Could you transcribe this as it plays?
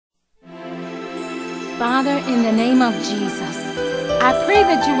Father, in the name of Jesus, I pray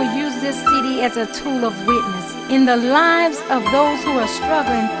that you will use this city as a tool of witness in the lives of those who are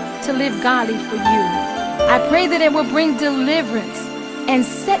struggling to live godly for you. I pray that it will bring deliverance and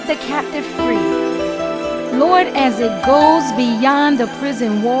set the captive free. Lord, as it goes beyond the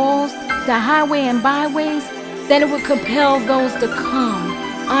prison walls, the highway and byways, that it will compel those to come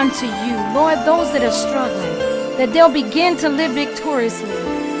unto you. Lord, those that are struggling, that they'll begin to live victoriously.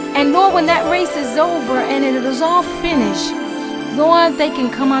 And Lord, when that race is over and it is all finished, Lord, they can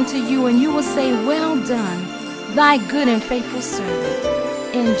come unto you and you will say, well done, thy good and faithful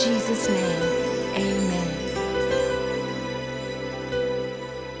servant. In Jesus' name, amen.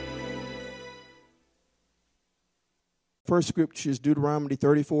 First scripture is Deuteronomy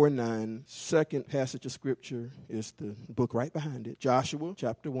 34:9. Second passage of scripture is the book right behind it, Joshua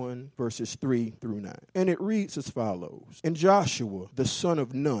chapter 1, verses 3 through 9. And it reads as follows. And Joshua, the son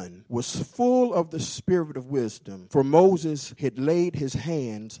of Nun, was full of the spirit of wisdom, for Moses had laid his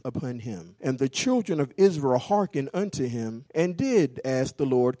hands upon him. And the children of Israel hearkened unto him, and did as the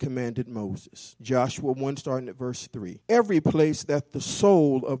Lord commanded Moses. Joshua 1, starting at verse 3. Every place that the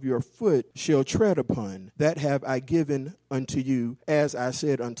sole of your foot shall tread upon, that have I given unto you, as I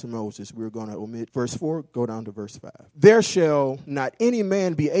said unto Moses. We're going to omit verse 4, go down to verse 5. There shall not any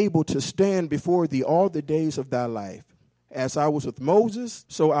man be able to stand before thee all the days of thy life. As I was with Moses,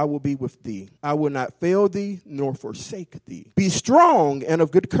 so I will be with thee. I will not fail thee, nor forsake thee. Be strong and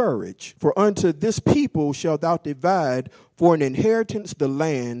of good courage, for unto this people shalt thou divide for an inheritance the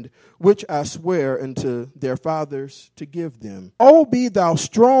land which I swear unto their fathers to give them. O be thou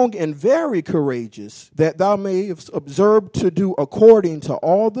strong and very courageous, that thou mayest observe to do according to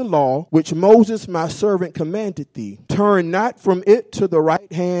all the law which Moses my servant commanded thee. Turn not from it to the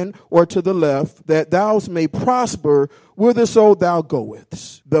right hand or to the left, that thou may prosper whitherso thou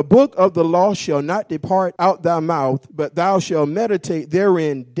goest. The book of the law shall not depart out thy mouth, but thou shalt meditate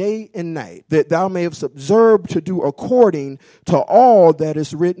therein day and night, that thou mayest observe to do according to all that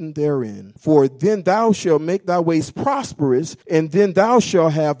is written therein. For then thou shalt make thy ways prosperous, and then thou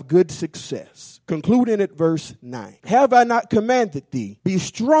shalt have good success. Concluding at verse 9. Have I not commanded thee? Be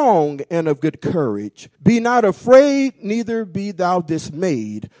strong and of good courage. Be not afraid, neither be thou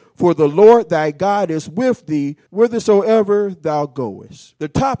dismayed. For the Lord thy God is with thee whithersoever thou goest. The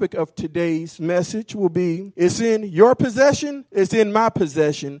topic of today's message will be, it's in your possession, it's in my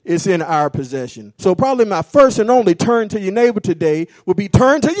possession, it's in our possession. So probably my first and only turn to your neighbor today will be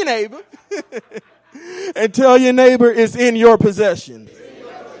turn to your neighbor and tell your neighbor it's in your possession.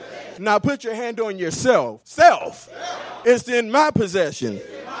 Now put your hand on yourself. Self. It's in my possession.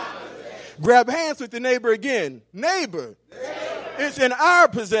 Grab hands with the neighbor again. Neighbor. It's in our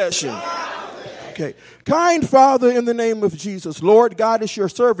possession. Okay. Kind Father, in the name of Jesus, Lord God is your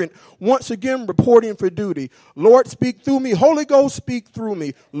servant, once again reporting for duty. Lord, speak through me. Holy Ghost, speak through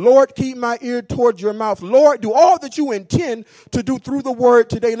me. Lord, keep my ear towards your mouth. Lord, do all that you intend to do through the word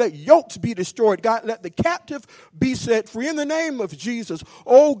today. Let yokes be destroyed. God, let the captive be set free in the name of Jesus.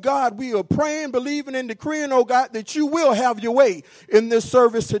 Oh God, we are praying, believing, and decreeing, oh God, that you will have your way in this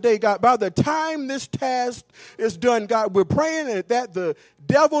service today, God. By the time this task is done, God, we're praying that the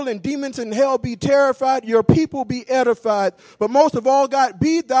devil and demons in hell be terrified, your people be edified, but most of all, God,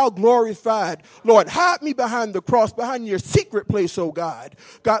 be thou glorified. Lord, hide me behind the cross, behind your secret place, oh God.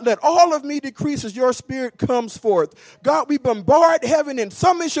 God, let all of me decrease as your spirit comes forth. God, we bombard heaven and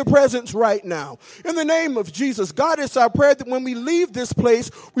summons your presence right now. In the name of Jesus, God, it's our prayer that when we leave this place,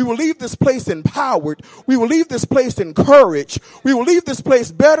 we will leave this place empowered. We will leave this place encouraged. We will leave this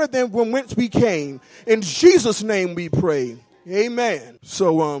place better than from whence we came. In Jesus' name we pray. Amen.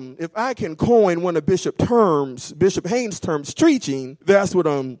 So if I can coin one of Bishop Haynes' terms, preaching, that's what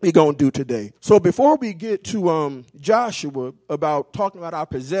we're going to do today. So before we get to Joshua about talking about our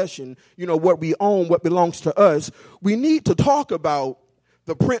possession, you know, what we own, what belongs to us, we need to talk about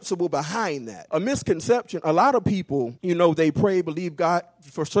the principle behind that. A misconception, a lot of people, you know, they pray, believe God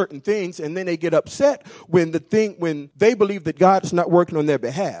for certain things, and then they get upset when they believe that God is not working on their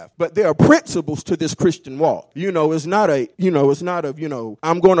behalf. But there are principles to this Christian walk. You know, it's not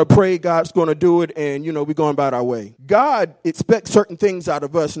I'm going to pray, God's going to do it, and, you know, we're going about our way. God expects certain things out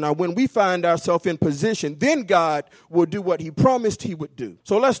of us. Now, when we find ourselves in position, then God will do what he promised he would do.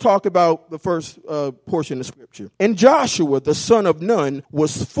 So let's talk about the first portion of scripture. And Joshua, the son of Nun,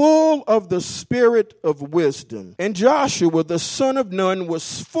 was full of the spirit of wisdom, and Joshua, the son of Nun,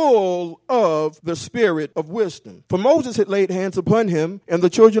 was full of the spirit of wisdom. For Moses had laid hands upon him, and the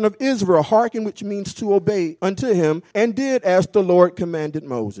children of Israel hearkened, which means to obey unto him, and did as the Lord commanded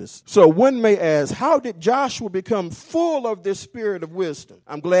Moses. So one may ask, how did Joshua become full of this spirit of wisdom?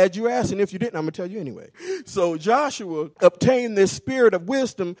 I'm glad you asked, and if you didn't, I'm going to tell you anyway. So Joshua obtained this spirit of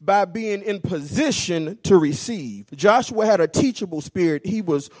wisdom by being in position to receive. Joshua had a teachable spirit. He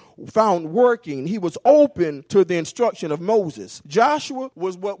was found working. He was open to the instruction of Moses. Joshua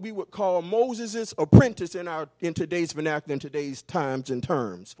was what we would call Moses' apprentice in today's vernacular, in today's times and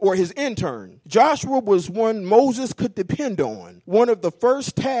terms, or his intern. Joshua was one Moses could depend on. One of the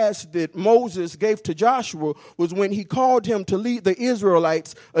first tasks that Moses gave to Joshua was when he called him to lead the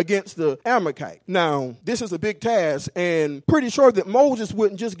Israelites against the Amalekites. Now, this is a big task, and pretty sure that Moses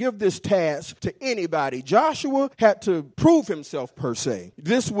wouldn't just give this task to anybody. Joshua had to prove himself, per se.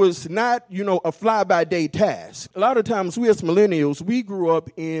 This was not, a fly-by-day task. A lot of times we as millennials, we grew up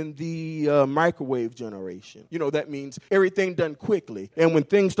in the microwave generation. That means everything done quickly. And when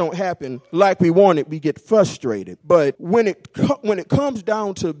things don't happen like we want it, we get frustrated. But when it comes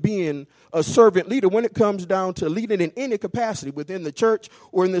down to being a servant leader, when it comes down to leading in any capacity within the church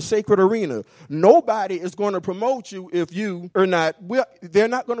or in the sacred arena, nobody is going to promote you if you are not, they're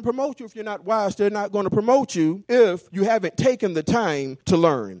not going to promote you if you're not wise. They're not going to promote you if you haven't taken the time to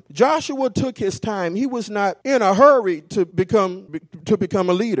learn. Joshua took his time. He was not in a hurry to become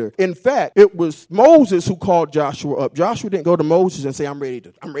a leader. In fact, it was Moses who called Joshua up. Joshua didn't go to Moses and say, I'm ready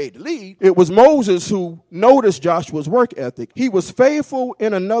to lead. It was Moses who noticed Joshua's work ethic. He was faithful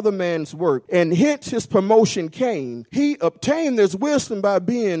in another man's work, and hence his promotion came. He obtained this wisdom by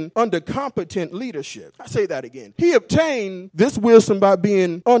being under competent leadership. I say that again. He obtained this wisdom by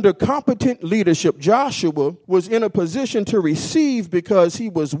being under competent leadership. Joshua was in a position to receive because he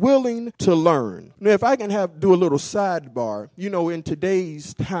was willing to learn. Now, if I can do a little sidebar, in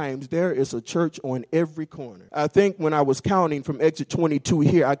today's times, there is a church on every corner. I think when I was counting from exit 22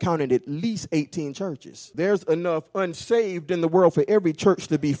 here, I counted at least 18 churches. There's enough unsaved in the world for every church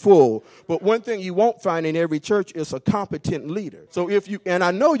to be full. But one thing you won't find in every church is a competent leader. So and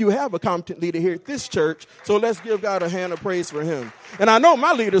I know you have a competent leader here at this church, so let's give God a hand of praise for him. And I know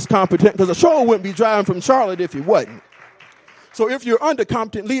my leader's competent because I sure wouldn't be driving from Charlotte if he wasn't. So if you're under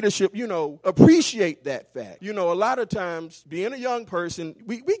competent leadership, appreciate that fact. A lot of times, being a young person,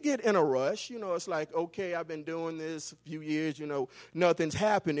 we get in a rush. It's like, okay, I've been doing this a few years, nothing's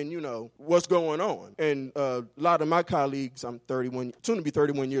happening, what's going on? And a lot of my colleagues, I'm 31, soon to be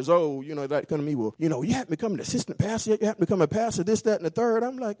 31 years old, that come to me, well, you haven't become an assistant pastor yet, you haven't become a pastor, this, that, and the third.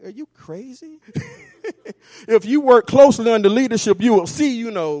 I'm like, are you crazy? If you work closely under leadership, you will see,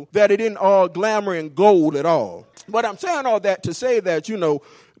 that it isn't all glamour and gold at all. But I'm saying all that to say that,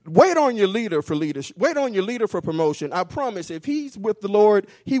 wait on your leader for leadership. Wait on your leader for promotion. I promise if he's with the Lord,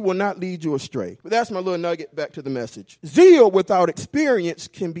 he will not lead you astray. But that's my little nugget. Back to the message. Zeal without experience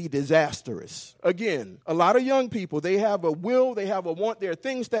can be disastrous. Again, a lot of young people, they have a will, they have a want. There are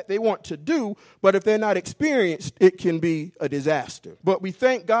things that they want to do, but if they're not experienced, it can be a disaster. But we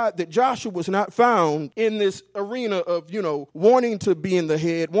thank God that Joshua was not found in this arena of, wanting to be in the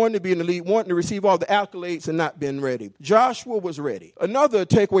head, wanting to be in the lead, wanting to receive all the accolades and not being ready. Joshua was ready. Another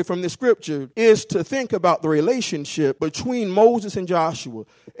takeaway from this scripture is to think about the relationship between Moses and Joshua.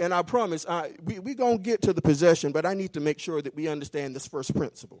 And I promise, we're going to get to the possession, but I need to make sure that we understand this first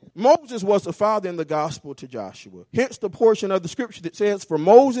principle. Moses was the father in the gospel to Joshua. Hence the portion of the scripture that says, for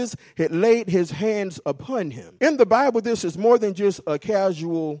Moses had laid his hands upon him. In the Bible, this is more than just a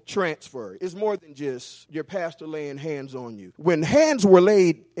casual transfer. It's more than just your pastor laying hands on you. When hands were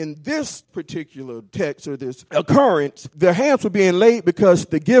laid in this particular text or this occurrence, their hands were being laid because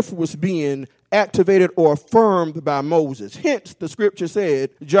the gift was being activated or affirmed by Moses. Hence, the scripture said,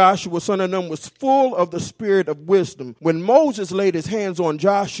 Joshua, son of Nun, was full of the spirit of wisdom. When Moses laid his hands on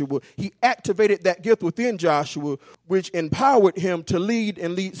Joshua, he activated that gift within Joshua, which empowered him to lead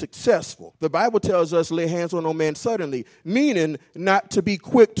and lead successful. The Bible tells us, lay hands on no man suddenly, meaning not to be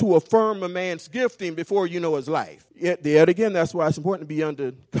quick to affirm a man's gifting before you know his life. Yet again, that's why it's important to be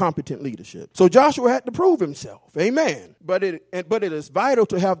under competent leadership. So Joshua had to prove himself. Amen. But it is vital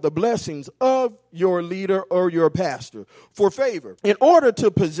to have the blessings of your leader or your pastor for favor. In order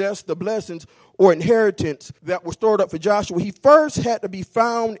to possess the blessings or inheritance that was stored up for Joshua, he first had to be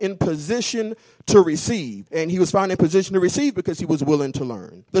found in position to receive. And he was found in position to receive because he was willing to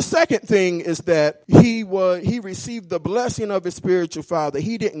learn. The second thing is that he received the blessing of his spiritual father.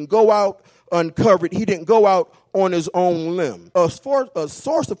 He didn't go out uncovered. He didn't go out on his own limb. A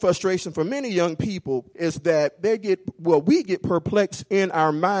source of frustration for many young people is that we get perplexed in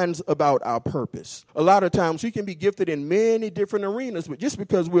our minds about our purpose. A lot of times we can be gifted in many different arenas, but just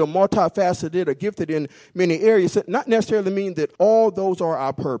because we're multifaceted or gifted in many areas, that not necessarily mean that all those are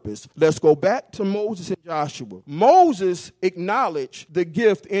our purpose. Let's go back to Moses and Joshua. Moses acknowledged the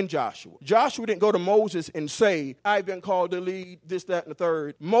gift in Joshua. Joshua didn't go to Moses and say, I've been called to lead this, that, and the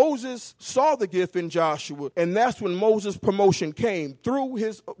third. Moses saw the gift in Joshua, and that's when Moses' promotion came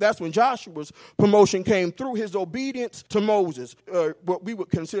that's when Joshua's promotion came through his obedience to Moses, what we would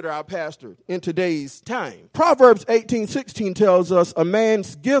consider our pastor in today's time. Proverbs 18:16 tells us, a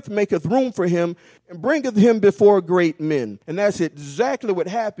man's gift maketh room for him and bringeth him before great men. And that's exactly what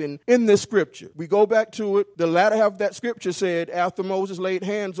happened in this scripture. We go back to it. The latter half of that scripture said, after Moses laid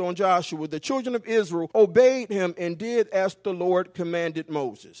hands on Joshua, the children of Israel obeyed him and did as the Lord commanded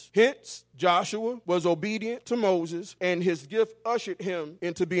Moses. Hence, Joshua was obedient to Moses, and his gift ushered him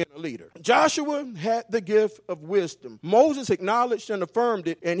into being a leader. Joshua had the gift of wisdom. Moses acknowledged and affirmed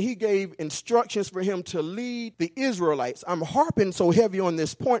it, and he gave instructions for him to lead the Israelites. I'm harping so heavy on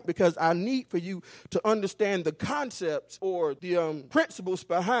this point because I need for you to understand the concepts or the principles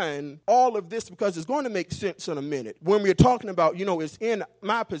behind all of this, because it's going to make sense in a minute. When we're talking about, it's in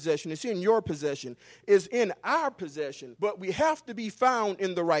my possession, it's in your possession, it's in our possession, but we have to be found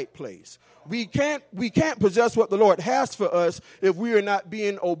in the right place. We can't possess what the Lord has for us if we are not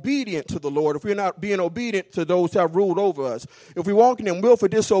being obedient to the Lord, if we're not being obedient to those who have ruled over us. If we're walking in willful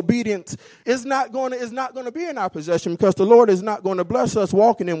disobedience, it's not going to be in our possession, because the Lord is not going to bless us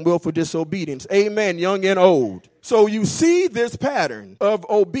walking in willful disobedience. Amen, young and old. So you see this pattern of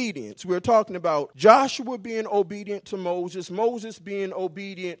obedience. We're talking about Joshua being obedient to Moses, Moses being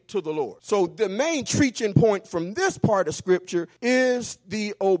obedient to the Lord. So the main teaching point from this part of Scripture is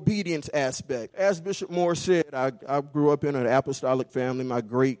the obedience aspect. As Bishop Moore said, I grew up in an apostolic family. My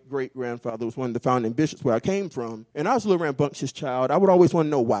great-great-grandfather was one of the founding bishops where I came from. And I was a little rambunctious child. I would always want to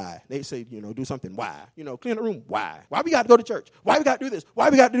know why. They say, do something, why? Clean the room, why? Why we got to go to church? Why we got to do this?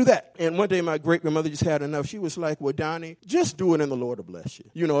 Why we got to do that? And one day my great-grandmother just had enough. She was like, well, Donnie, just do it and the Lord will bless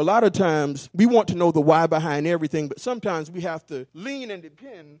you. A lot of times we want to know the why behind everything, but sometimes we have to lean and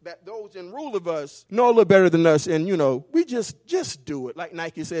depend that those in rule of us know a little better than us, and, we just do it. Like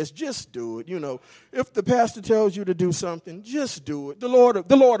Nike says, just do it. If the pastor tells you to do something, just do it. The Lord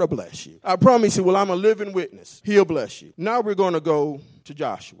will bless you. I promise you, I'm a living witness. He'll bless you. Now we're going to go to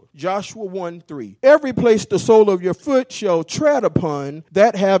Joshua. Joshua 1:3. Every place the sole of your foot shall tread upon,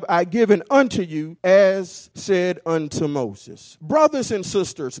 that have I given unto you, as said unto Moses. Brothers and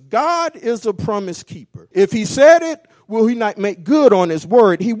sisters, God is a promise keeper. If he said it, will he not make good on his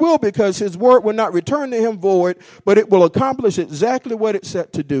word? He will, because his word will not return to him void, but it will accomplish exactly what it's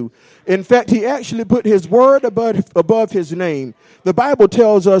set to do. In fact, he actually put his word above his name. The Bible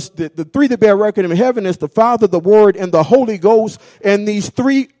tells us that the three that bear record in heaven is the Father, the Word, and the Holy Ghost, and these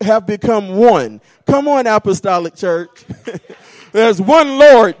three have become one. Come on, Apostolic Church. There's one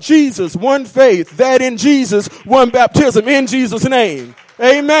Lord, Jesus, one faith, that in Jesus, one baptism, in Jesus' name.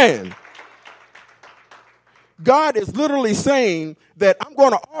 Amen. God is literally saying that I'm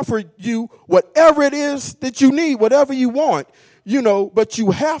going to offer you whatever it is that you need, whatever you want, but you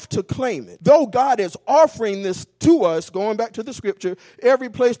have to claim it. Though God is offering this to us, going back to the scripture, every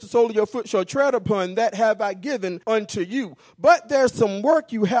place the sole of your foot shall tread upon, that have I given unto you. But there's some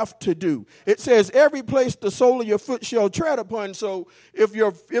work you have to do. It says every place the sole of your foot shall tread upon. So if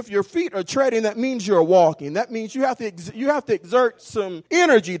your feet are treading, that means you're walking. That means you have to exert some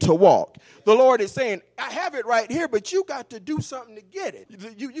energy to walk. The Lord is saying, I have it right here, but you got to do something to get it.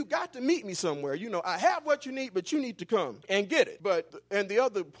 You got to meet me somewhere. I have what you need, but you need to come and get it. And the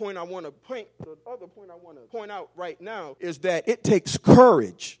other point I want to point out right now is that it takes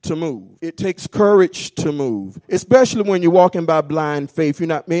courage to move. It takes courage to move, especially when you're walking by blind faith.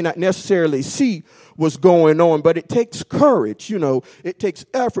 You may not necessarily see what's going on, but it takes courage. It takes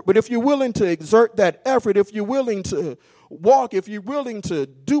effort. But if you're willing to exert that effort, if you're willing to walk, if you're willing to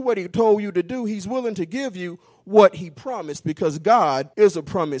do what he told you to do, he's willing to give you what he promised, because God is a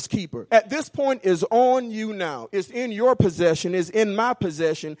promise keeper. At this point is on you now. It's in your possession, is in my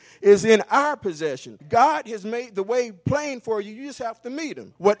possession, is in our possession. God has made the way plain for you. You just have to meet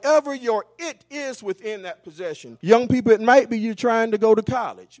him. Whatever your it is within that possession. Young people, it might be you trying to go to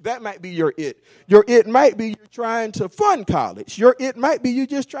college. That might be your it. Your it might be you trying to fund college. Your it might be you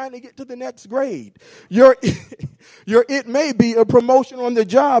just trying to get to the next grade. Your it may be a promotion on the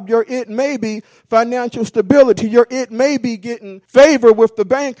job. Your it may be financial stability. Your it may be getting favor with the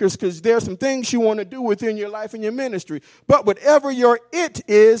bankers because there's some things you want to do within your life and your ministry. But whatever your it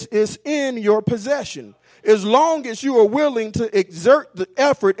is in your possession. As long as you are willing to exert the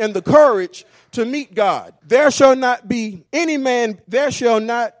effort and the courage to meet God. There shall not any man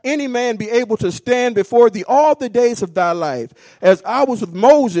be able to stand before thee all the days of thy life. As I was with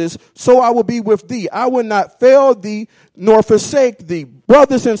Moses, so I will be with thee. I will not fail thee nor forsake thee.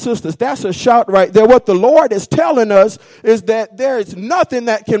 Brothers and sisters, that's a shout right there. What the Lord is telling us is that there is nothing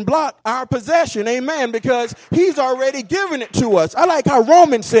that can block our possession. Amen. Because he's already given it to us. I like how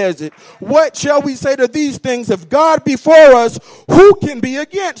Romans says it. What shall we say to these things? If God be for us, who can be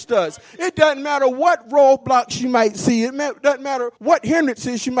against us? It doesn't matter what roadblocks you might see. It doesn't matter what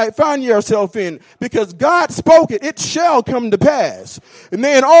hindrances you might find yourself in. Because God spoke it. It shall come to pass. And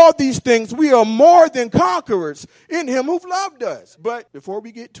then all these things, we are more than conquerors in him who've loved us. But before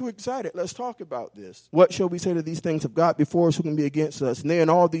we get too excited, let's talk about this. What shall we say to these things? If God before us, who can be against us? And then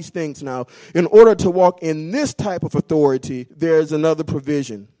all these things now, in order to walk in this type of authority, there's another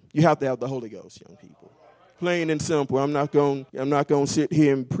provision. You have to have the Holy Ghost, young people. Plain and simple. I'm not going to sit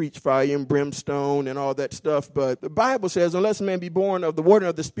here and preach fire and brimstone and all that stuff. But the Bible says, unless a man be born of the water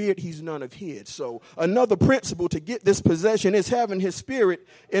and of the Spirit, he's none of his. So another principle to get this possession is having his Spirit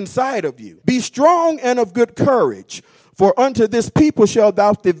inside of you. Be strong and of good courage. For unto this people shalt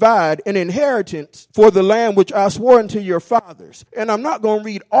thou divide an inheritance for the land which I swore unto your fathers. And I'm not going to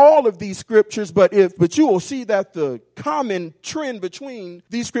read all of these scriptures, but you will see that the common trend between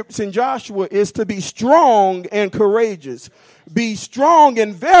these scriptures in Joshua is to be strong and courageous. Be strong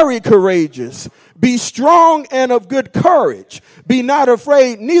and very courageous. Be strong and of good courage. Be not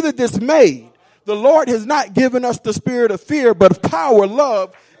afraid, neither dismayed. The Lord has not given us the spirit of fear, but of power,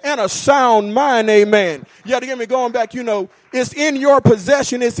 love, and a sound mind. Amen. You got to get me going back. It's in your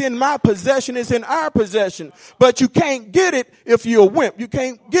possession. It's in my possession. It's in our possession. But you can't get it if you're a wimp. You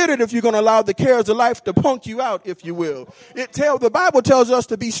can't get it if you're going to allow the cares of life to punk you out, if you will. The Bible tells us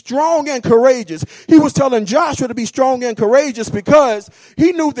to be strong and courageous. He was telling Joshua to be strong and courageous because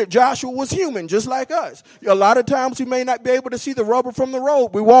he knew that Joshua was human, just like us. A lot of times we may not be able to see the rubber from the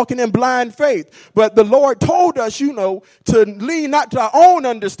road. We're walking in blind faith. But the Lord told us, to lean not to our own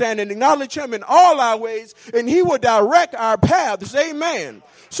understanding, acknowledge him in all our ways, and he will direct our paths. Amen.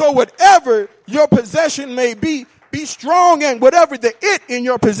 So whatever your possession may be strong, and whatever the it in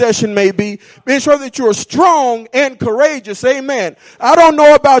your possession may be sure that you're strong and courageous. Amen. I don't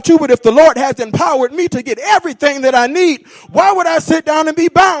know about you, but if the Lord has empowered me to get everything that I need, why would I sit down and be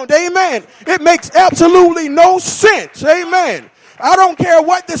bound? Amen. It makes absolutely no sense. Amen. I don't care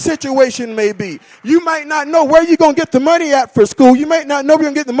what the situation may be. You might not know where you're going to get the money at for school. You might not know where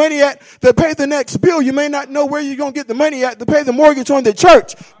you're going to get the money at to pay the next bill. You may not know where you're going to get the money at to pay the mortgage on the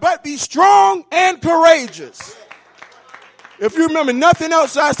church. But be strong and courageous. If you remember nothing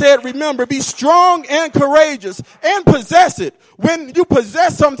else I said, remember, be strong and courageous and possess it. When you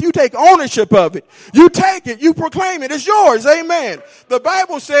possess something, you take ownership of it. You take it, you proclaim it. It's yours. Amen. The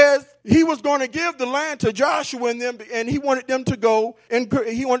Bible says he was going to give the land to Joshua and them, and he wanted them to go and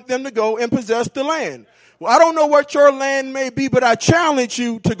possess the land. Well, I don't know what your land may be, but I challenge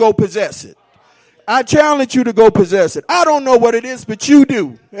you to go possess it. I challenge you to go possess it. I don't know what it is, but you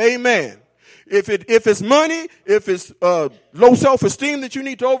do. Amen. If it's money, if it's low self-esteem that you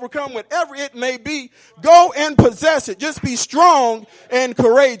need to overcome, whatever it may be, go and possess it. Just be strong and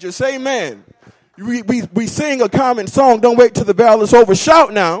courageous. Amen. We sing a common song, don't wait till the battle is over.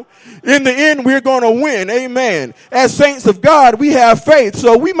 Shout now. In the end, we're going to win. Amen. As saints of God, we have faith.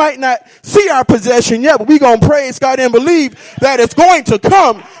 So we might not see our possession yet, but we're going to praise God and believe that it's going to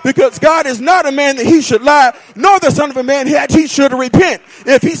come, because God is not a man that he should lie, nor the son of a man that he should repent.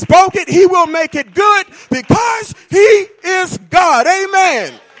 If he spoke it, he will make it good, because he is God.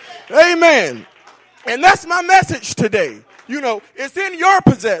 Amen. Amen. And that's my message today. It's in your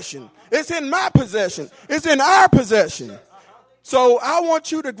possession. It's in my possession. It's in our possession. So I want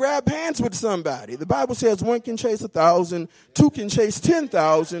you to grab hands with somebody. The Bible says 1 can chase 1,000, 2 can chase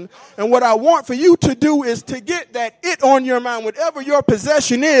 10,000. And what I want for you to do is to get that it on your mind, whatever your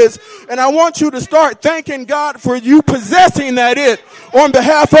possession is. And I want you to start thanking God for you possessing that it on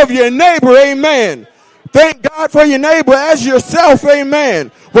behalf of your neighbor. Amen. Thank God for your neighbor as yourself.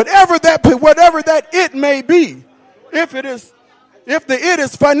 Amen. Whatever that it may be. If the it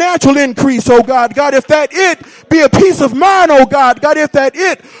is financial increase, oh God, if that it be a peace of mind, oh God, if that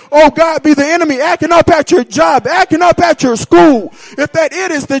it, oh God, be the enemy acting up at your job, acting up at your school, if that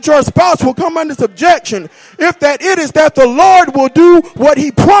it is that your spouse will come under subjection, if that it is that the Lord will do what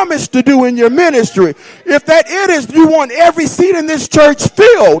he promised to do in your ministry, if that it is you want every seat in this church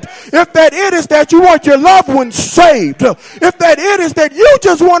filled, if that it is that you want your loved ones saved, if that it is that you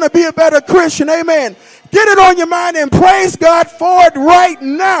just want to be a better Christian, amen. Get it on your mind and praise God for it right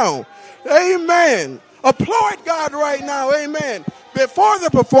now. Amen. Applaud God right now. Amen. Before the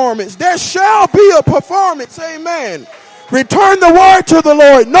performance, there shall be a performance. Amen. Return the word to the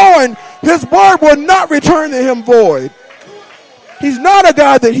Lord, knowing his word will not return to him void. He's not a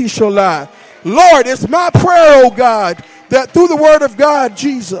God that he shall lie. Lord, it's my prayer, oh God, that through the word of God,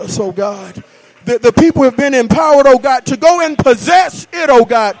 Jesus, oh God, the people have been empowered, oh God, to go and possess it, oh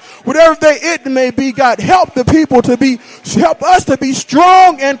God. Whatever it may be, God, help us to be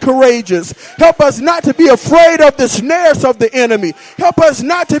strong and courageous. Help us not to be afraid of the snares of the enemy. Help us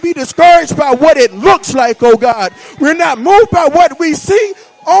not to be discouraged by what it looks like, oh God. We're not moved by what we see,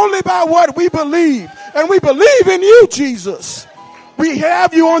 only by what we believe. And we believe in you, Jesus. We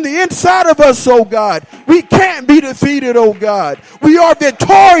have you on the inside of us, oh God. We can't be defeated, oh God. We are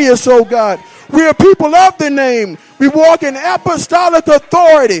victorious, oh God. We are people of the name. We walk in apostolic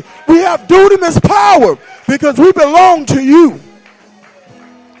authority. We have dunamis power because we belong to you.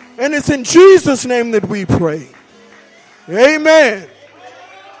 And it's in Jesus' name that we pray. Amen.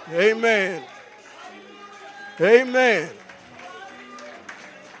 Amen. Amen.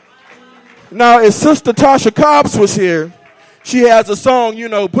 Now, if Sister Tasha Cobbs was here, she has a song,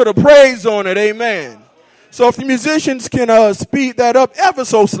 put a praise on it. Amen. So if the musicians can speed that up ever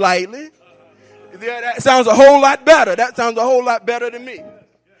so slightly. Yeah, that sounds a whole lot better. That sounds a whole lot better to me.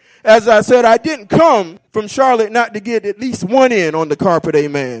 As I said, I didn't come from Charlotte not to get at least one in on the carpet,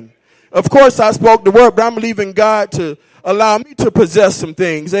 amen. Of course, I spoke the word, but I'm believing God to allow me to possess some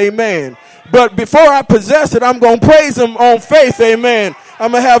things, amen. But before I possess it, I'm going to praise him on faith, amen.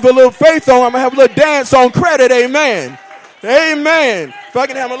 I'm going to have a little faith on, I'm going to have a little dance on credit, amen. Amen. If I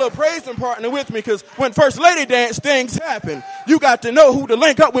can have a little praising partner with me, because when First Lady dance, things happen. You got to know who to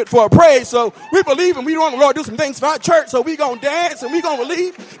link up with for a praise. So we believe and we want the Lord to do some things for our church. So we're going to dance and we're going to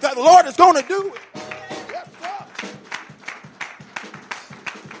believe that the Lord is going to do it.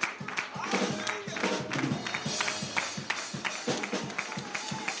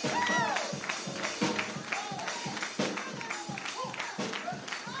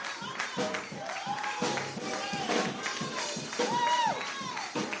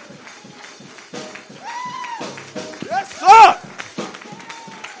 Yes, sir.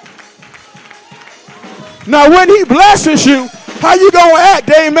 Now, when he blesses you, how you going to act,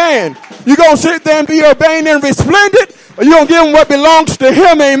 amen? You going to sit there and be urbane and resplendent, or you going to give him what belongs to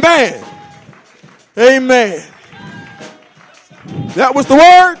him, amen? Amen. That was the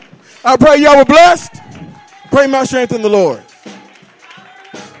word. I pray y'all were blessed. Pray my strength in the Lord.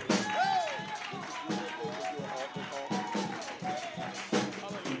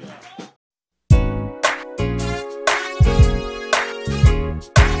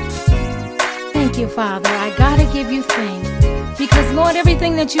 Thank you, Father. I gotta give you thanks. Because, Lord,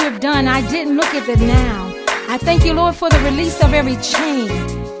 everything that you have done, I didn't look at it now. I thank you, Lord, for the release of every chain.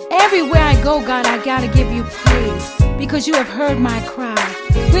 Everywhere I go, God, I gotta give you praise. Because you have heard my cry.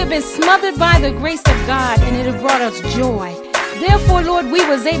 We have been smothered by the grace of God, and it has brought us joy. Therefore, Lord, we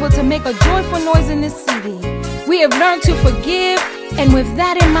was able to make a joyful noise in this city. We have learned to forgive, and with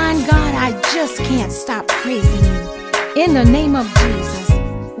that in mind, God, I just can't stop praising you. In the name of Jesus,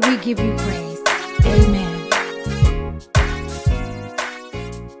 we give you praise.